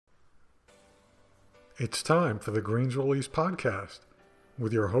It's time for the Greens Release podcast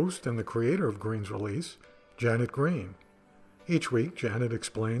with your host and the creator of Greens Release, Janet Green. Each week, Janet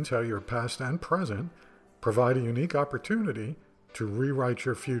explains how your past and present provide a unique opportunity to rewrite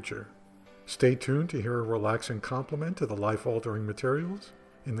your future. Stay tuned to hear a relaxing complement to the life-altering materials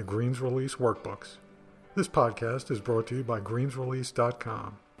in the Greens Release workbooks. This podcast is brought to you by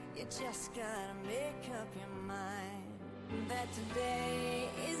greensrelease.com. You just gotta make up your mind that today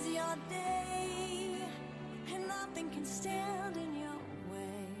is your day and nothing can stand in your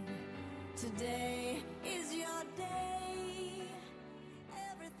way. Today is your day.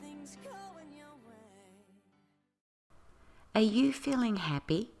 Everything's going your way. Are you feeling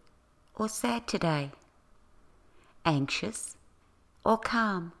happy or sad today? Anxious or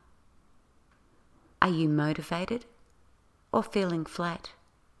calm? Are you motivated or feeling flat?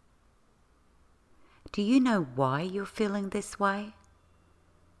 Do you know why you're feeling this way?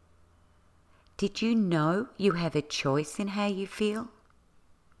 Did you know you have a choice in how you feel?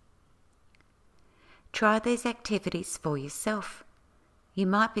 Try these activities for yourself. You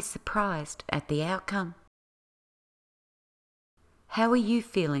might be surprised at the outcome. How are you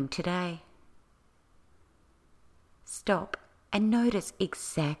feeling today? Stop and notice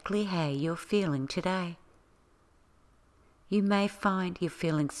exactly how you're feeling today. You may find you're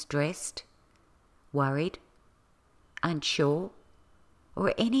feeling stressed, worried, unsure,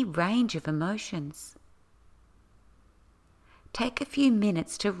 or any range of emotions. Take a few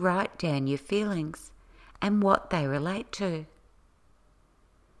minutes to write down your feelings and what they relate to.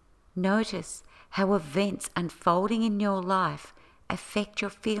 Notice how events unfolding in your life affect your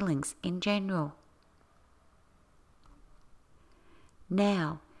feelings in general.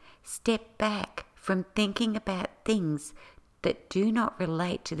 Now, step back from thinking about things that do not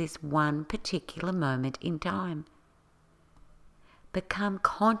relate to this one particular moment in time. Become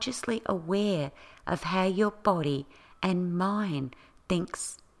consciously aware of how your body and mind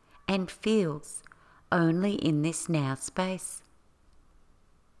thinks and feels only in this now space.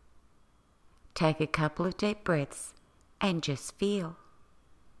 Take a couple of deep breaths and just feel.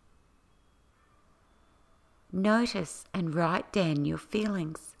 Notice and write down your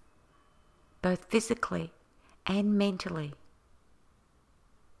feelings, both physically and mentally.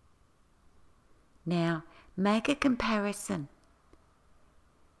 Now, make a comparison.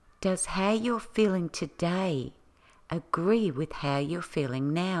 Does how you're feeling today agree with how you're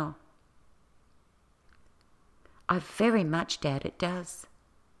feeling now? I very much doubt it does.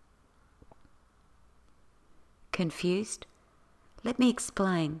 Confused? Let me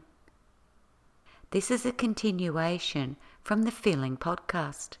explain. This is a continuation from the Feeling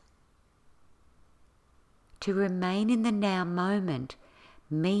podcast. To remain in the now moment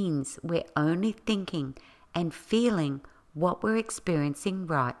means we're only thinking and feeling what we're experiencing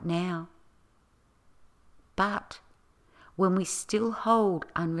right now. But when we still hold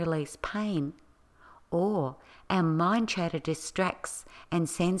unreleased pain, or our mind chatter distracts and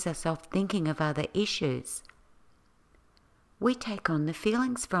sends us off thinking of other issues, we take on the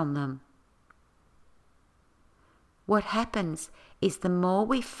feelings from them. What happens is the more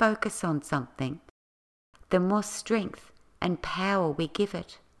we focus on something, the more strength and power we give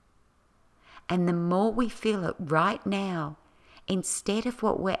it. And the more we feel it right now, instead of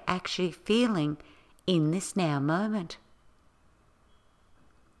what we're actually feeling in this now moment.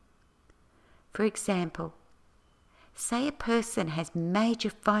 For example, say a person has major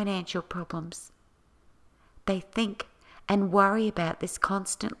financial problems. They think and worry about this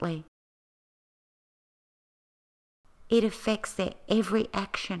constantly. It affects their every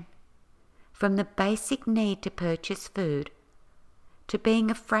action, from the basic need to purchase food, to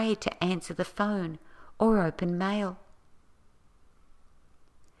being afraid to answer the phone or open mail.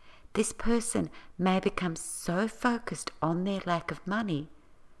 This person may become so focused on their lack of money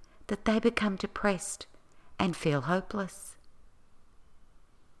that they become depressed and feel hopeless.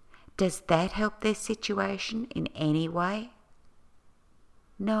 Does that help their situation in any way?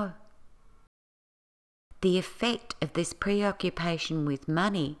 No. The effect of this preoccupation with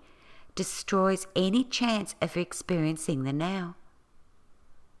money destroys any chance of experiencing the now.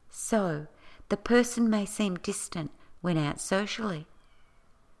 So, the person may seem distant when out socially,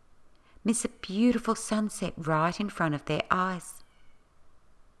 miss a beautiful sunset right in front of their eyes,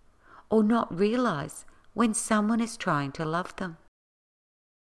 or not realize when someone is trying to love them.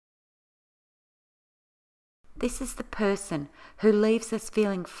 This is the person who leaves us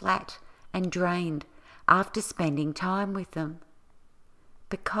feeling flat and drained after spending time with them,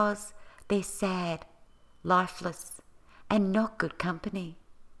 because they're sad, lifeless, and not good company.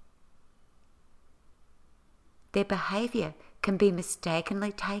 Their behaviour can be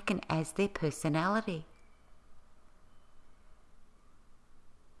mistakenly taken as their personality.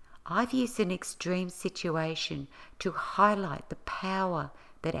 I've used an extreme situation to highlight the power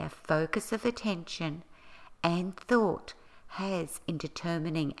that our focus of attention and thought has in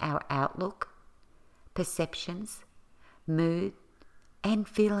determining our outlook, perceptions, mood, and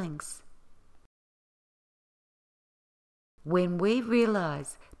feelings. When we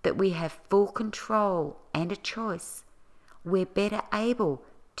realize that we have full control and a choice, we're better able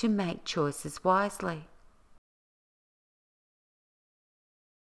to make choices wisely.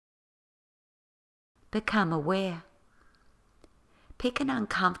 Become aware. Pick an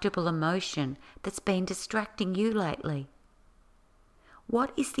uncomfortable emotion that's been distracting you lately.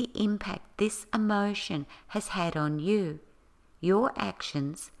 What is the impact this emotion has had on you, your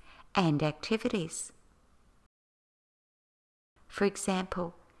actions, and activities? For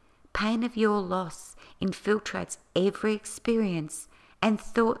example, pain of your loss infiltrates every experience and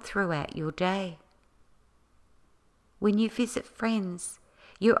thought throughout your day. When you visit friends,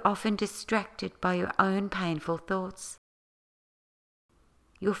 you're often distracted by your own painful thoughts.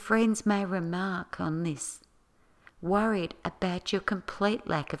 Your friends may remark on this, worried about your complete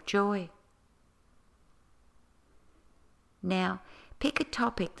lack of joy. Now, pick a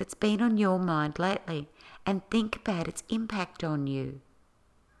topic that's been on your mind lately and think about its impact on you,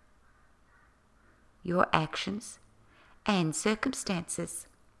 your actions, and circumstances.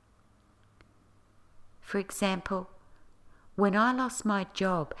 For example, when I lost my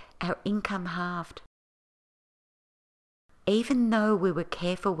job, our income halved. Even though we were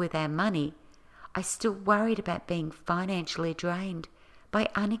careful with our money, I still worried about being financially drained by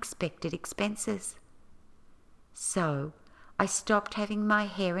unexpected expenses. So, I stopped having my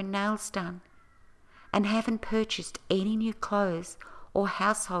hair and nails done and haven't purchased any new clothes or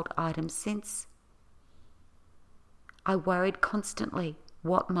household items since. I worried constantly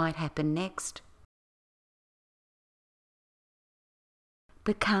what might happen next.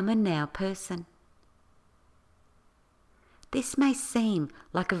 Become a now person. This may seem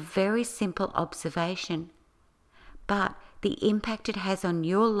like a very simple observation, but the impact it has on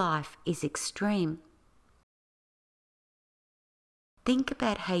your life is extreme. Think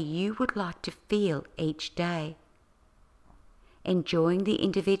about how you would like to feel each day. Enjoying the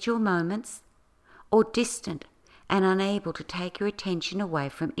individual moments, or distant and unable to take your attention away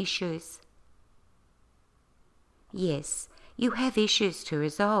from issues. Yes, you have issues to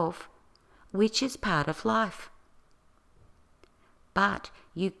resolve, which is part of life. But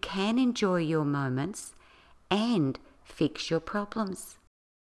you can enjoy your moments and fix your problems.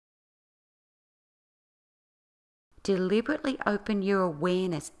 Deliberately open your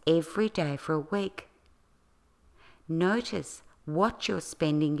awareness every day for a week. Notice what you're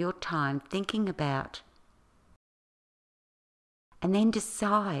spending your time thinking about. And then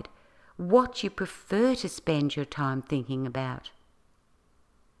decide what you prefer to spend your time thinking about.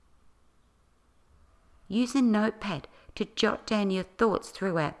 Use a notepad to jot down your thoughts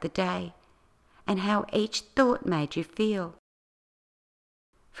throughout the day and how each thought made you feel.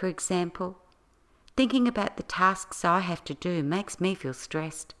 For example, thinking about the tasks I have to do makes me feel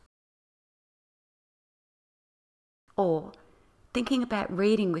stressed. Or, thinking about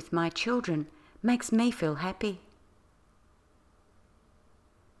reading with my children makes me feel happy.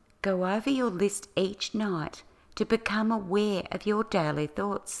 Go over your list each night to become aware of your daily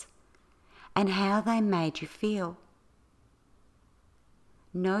thoughts and how they made you feel.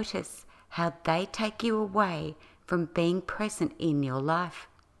 Notice how they take you away from being present in your life.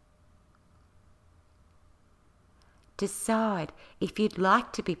 Decide if you'd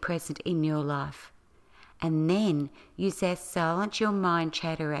like to be present in your life, and then use our Silence Your Mind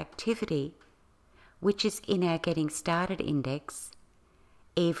Chatter activity, which is in our Getting Started index,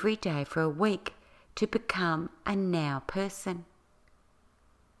 every day for a week to become a now person.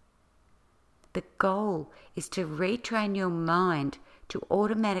 The goal is to retrain your mind to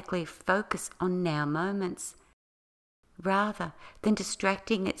automatically focus on now moments, rather than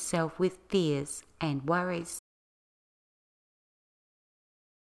distracting itself with fears and worries.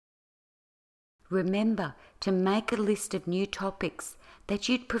 Remember to make a list of new topics that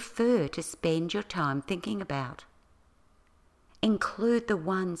you'd prefer to spend your time thinking about. Include the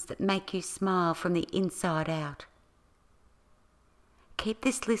ones that make you smile from the inside out. Keep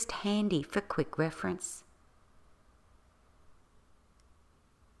this list handy for quick reference.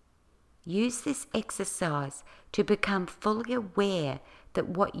 Use this exercise to become fully aware that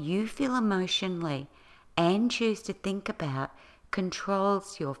what you feel emotionally and choose to think about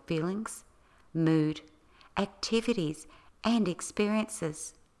controls your feelings, mood, activities, and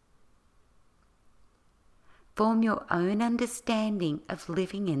experiences. Form your own understanding of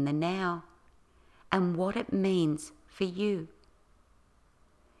living in the now and what it means for you.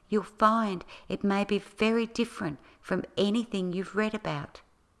 you'll find it may be very different from anything you've read about.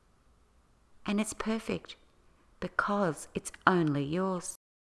 And it's perfect because it's only yours.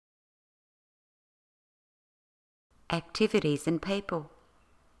 Activities and people.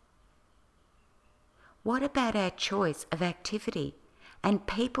 What about our choice of activity and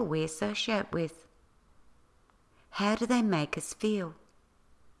people we associate with? How do they make us feel?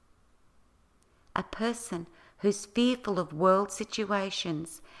 A person who's fearful of world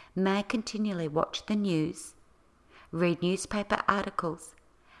situations may continually watch the news, read newspaper articles,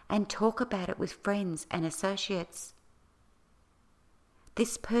 and talk about it with friends and associates.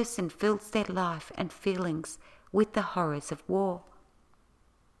 This person fills their life and feelings with the horrors of war.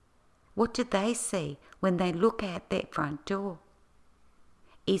 What do they see when they look out their front door?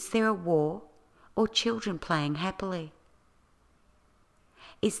 Is there a war or children playing happily?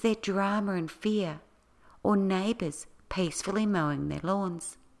 Is there drama and fear or neighbours peacefully mowing their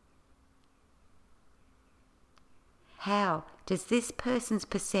lawns? How does this person's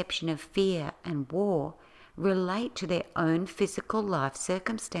perception of fear and war relate to their own physical life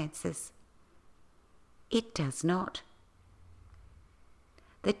circumstances? It does not.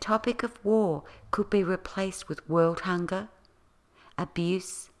 The topic of war could be replaced with world hunger,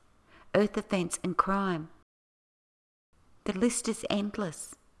 abuse, earth events and crime. The list is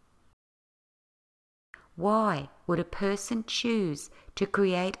endless. Why would a person choose to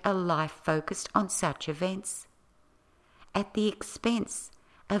create a life focused on such events, at the expense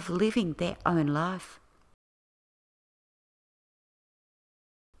of living their own life?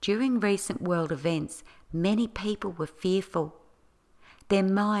 During recent world events, many people were fearful. Their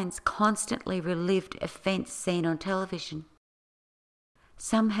minds constantly relived events seen on television.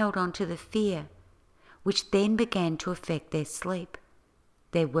 Some held on to the fear, which then began to affect their sleep,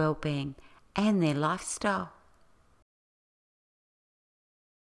 their well-being, and their lifestyle.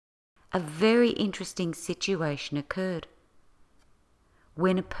 A very interesting situation occurred.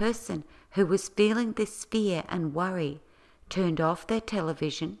 When a person who was feeling this fear and worry turned off their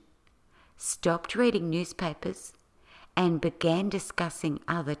television, stopped reading newspapers, and began discussing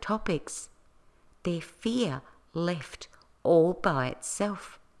other topics, their fear left all by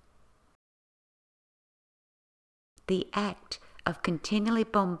itself. The act of continually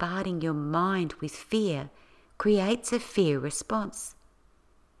bombarding your mind with fear creates a fear response.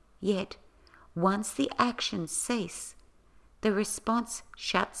 Yet, once the actions cease, the response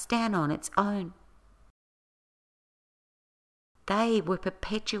shuts down on its own. They were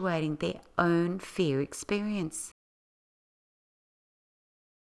perpetuating their own fear experience.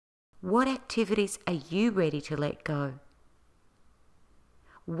 What activities are you ready to let go?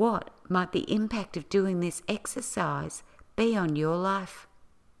 What might the impact of doing this exercise be on your life?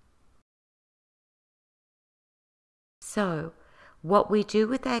 So, what we do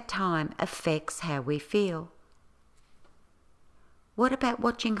with our time affects how we feel. What about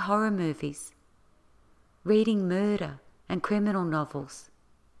watching horror movies, reading murder and criminal novels?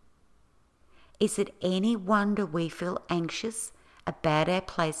 Is it any wonder we feel anxious about our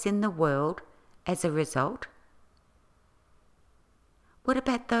place in the world as a result? What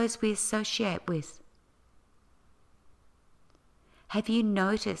about those we associate with? Have you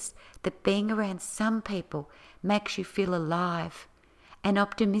noticed that being around some people makes you feel alive and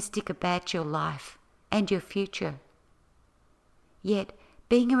optimistic about your life and your future? Yet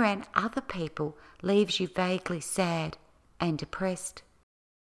being around other people leaves you vaguely sad and depressed.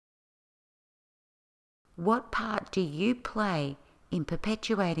 What part do you play in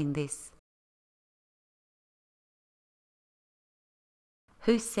perpetuating this?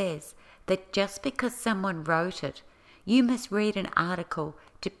 Who says that just because someone wrote it, you must read an article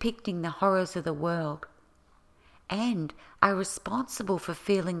depicting the horrors of the world and are responsible for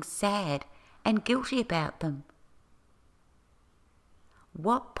feeling sad and guilty about them?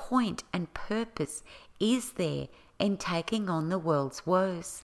 What point and purpose is there in taking on the world's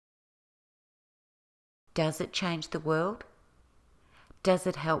woes? Does it change the world? Does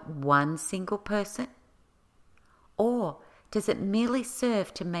it help one single person? Or does it merely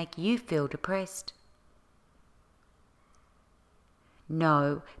serve to make you feel depressed?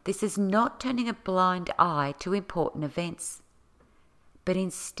 No, this is not turning a blind eye to important events, but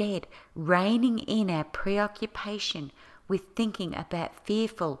instead reining in our preoccupation with thinking about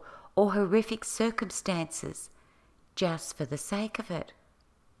fearful or horrific circumstances just for the sake of it.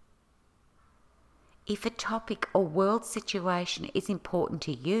 If a topic or world situation is important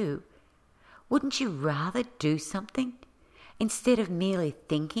to you, wouldn't you rather do something instead of merely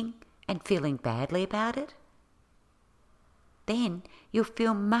thinking and feeling badly about it? Then you'll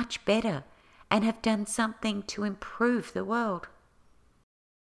feel much better and have done something to improve the world.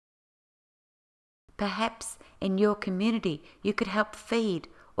 Perhaps in your community you could help feed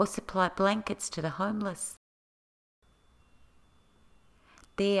or supply blankets to the homeless.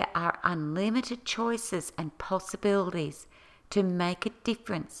 There are unlimited choices and possibilities to make a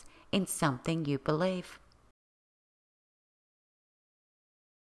difference in something you believe.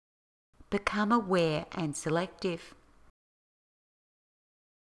 Become aware and selective.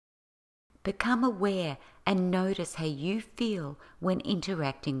 Become aware and notice how you feel when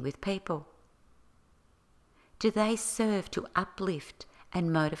interacting with people. Do they serve to uplift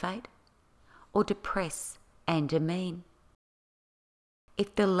and motivate, or depress and demean?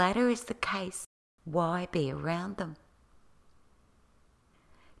 If the latter is the case, why be around them?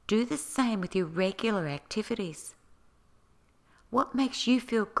 Do the same with your regular activities. What makes you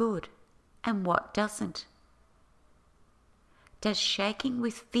feel good and what doesn't? Does shaking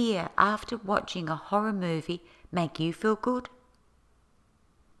with fear after watching a horror movie make you feel good?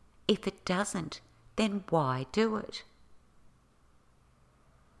 If it doesn't, then why do it?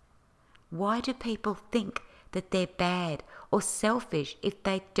 Why do people think that they're bad or selfish if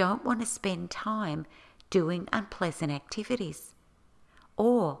they don't want to spend time doing unpleasant activities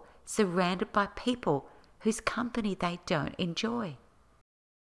or surrounded by people whose company they don't enjoy?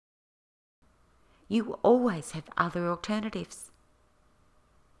 You always have other alternatives.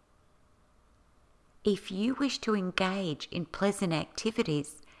 If you wish to engage in pleasant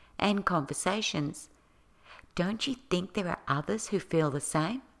activities and conversations, don't you think there are others who feel the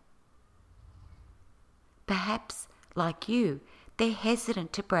same? Perhaps, like you, they're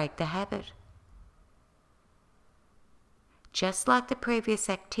hesitant to break the habit. Just like the previous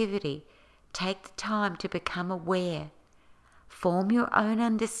activity, take the time to become aware, form your own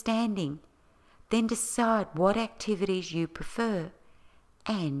understanding, then decide what activities you prefer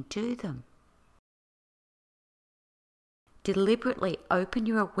and do them. Deliberately open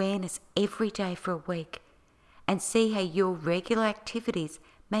your awareness every day for a week and see how your regular activities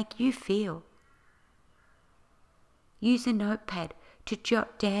make you feel. Use a notepad to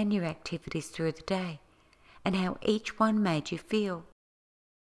jot down your activities through the day and how each one made you feel.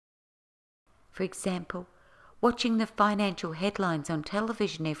 For example, watching the financial headlines on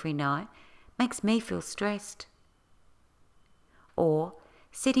television every night makes me feel stressed. Or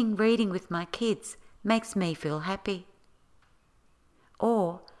sitting reading with my kids makes me feel happy.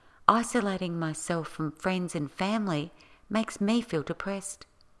 Or isolating myself from friends and family makes me feel depressed.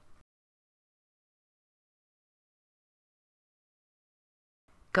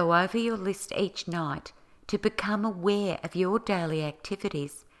 Go over your list each night to become aware of your daily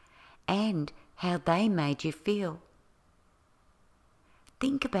activities and how they made you feel.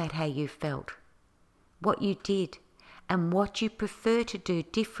 Think about how you felt, what you did, and what you prefer to do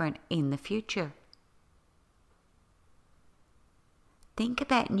different in the future. Think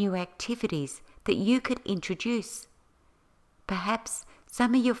about new activities that you could introduce. Perhaps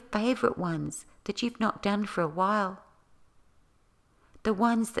some of your favourite ones that you've not done for a while. The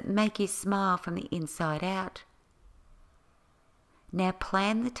ones that make you smile from the inside out. Now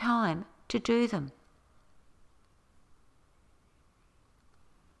plan the time to do them.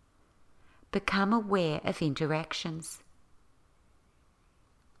 Become aware of interactions.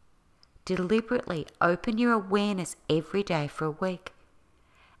 Deliberately open your awareness every day for a week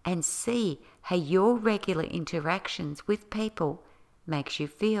and see how your regular interactions with people makes you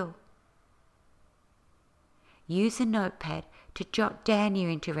feel. Use a notepad to jot down your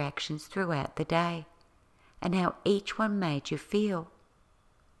interactions throughout the day and how each one made you feel.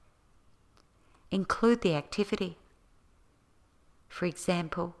 Include the activity. For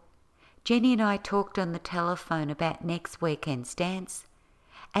example, Jenny and I talked on the telephone about next weekend's dance,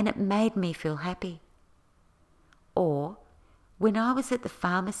 and it made me feel happy. Or, when I was at the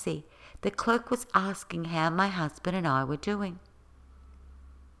pharmacy, the clerk was asking how my husband and I were doing.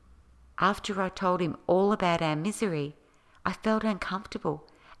 After I told him all about our misery, I felt uncomfortable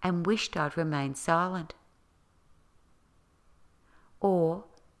and wished I'd remained silent. Or,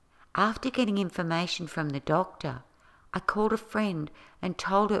 after getting information from the doctor, I called a friend and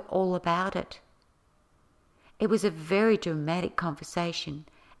told her all about it. It was a very dramatic conversation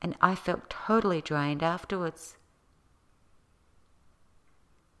and I felt totally drained afterwards.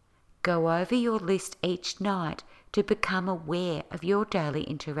 Go over your list each night to become aware of your daily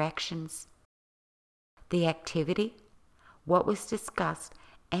interactions, the activity, what was discussed,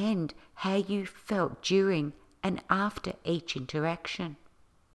 and how you felt during and after each interaction.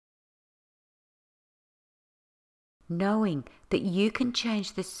 Knowing that you can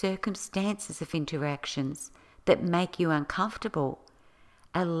change the circumstances of interactions that make you uncomfortable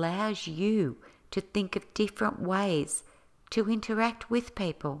allows you to think of different ways to interact with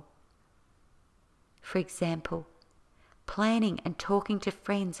people. For example, planning and talking to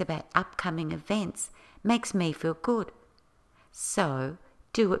friends about upcoming events makes me feel good, so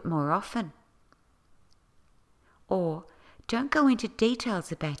do it more often. Or don't go into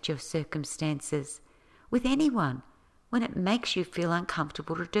details about your circumstances with anyone when it makes you feel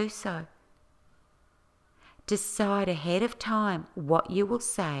uncomfortable to do so. Decide ahead of time what you will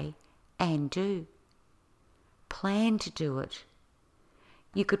say and do. Plan to do it.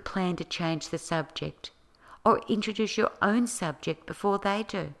 You could plan to change the subject or introduce your own subject before they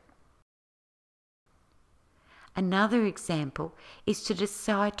do. Another example is to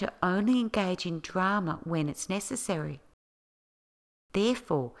decide to only engage in drama when it's necessary.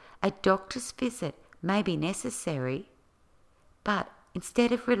 Therefore, a doctor's visit may be necessary, but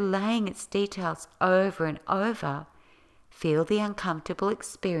instead of relaying its details over and over, feel the uncomfortable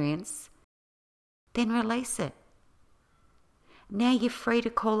experience, then release it. Now you're free to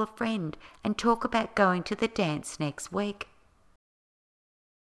call a friend and talk about going to the dance next week.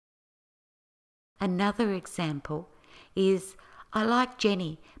 Another example is, I like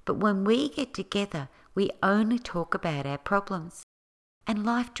Jenny, but when we get together, we only talk about our problems and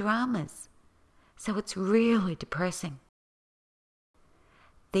life dramas, so it's really depressing.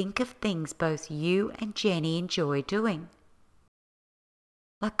 Think of things both you and Jenny enjoy doing,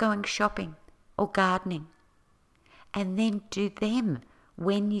 like going shopping or gardening, and then do them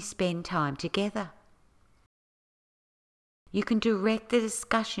when you spend time together. You can direct the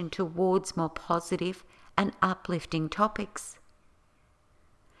discussion towards more positive and uplifting topics.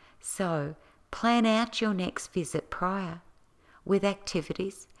 So, plan out your next visit prior, with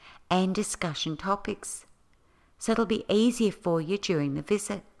activities and discussion topics, so it'll be easier for you during the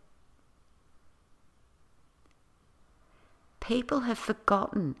visit. People have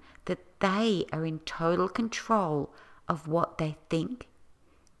forgotten that they are in total control of what they think,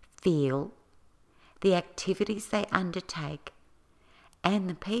 feel, the activities they undertake, and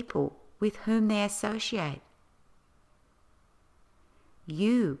the people with whom they associate.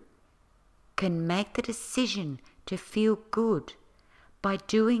 You can make the decision to feel good by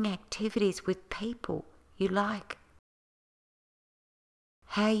doing activities with people you like.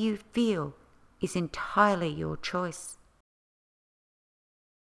 How you feel is entirely your choice.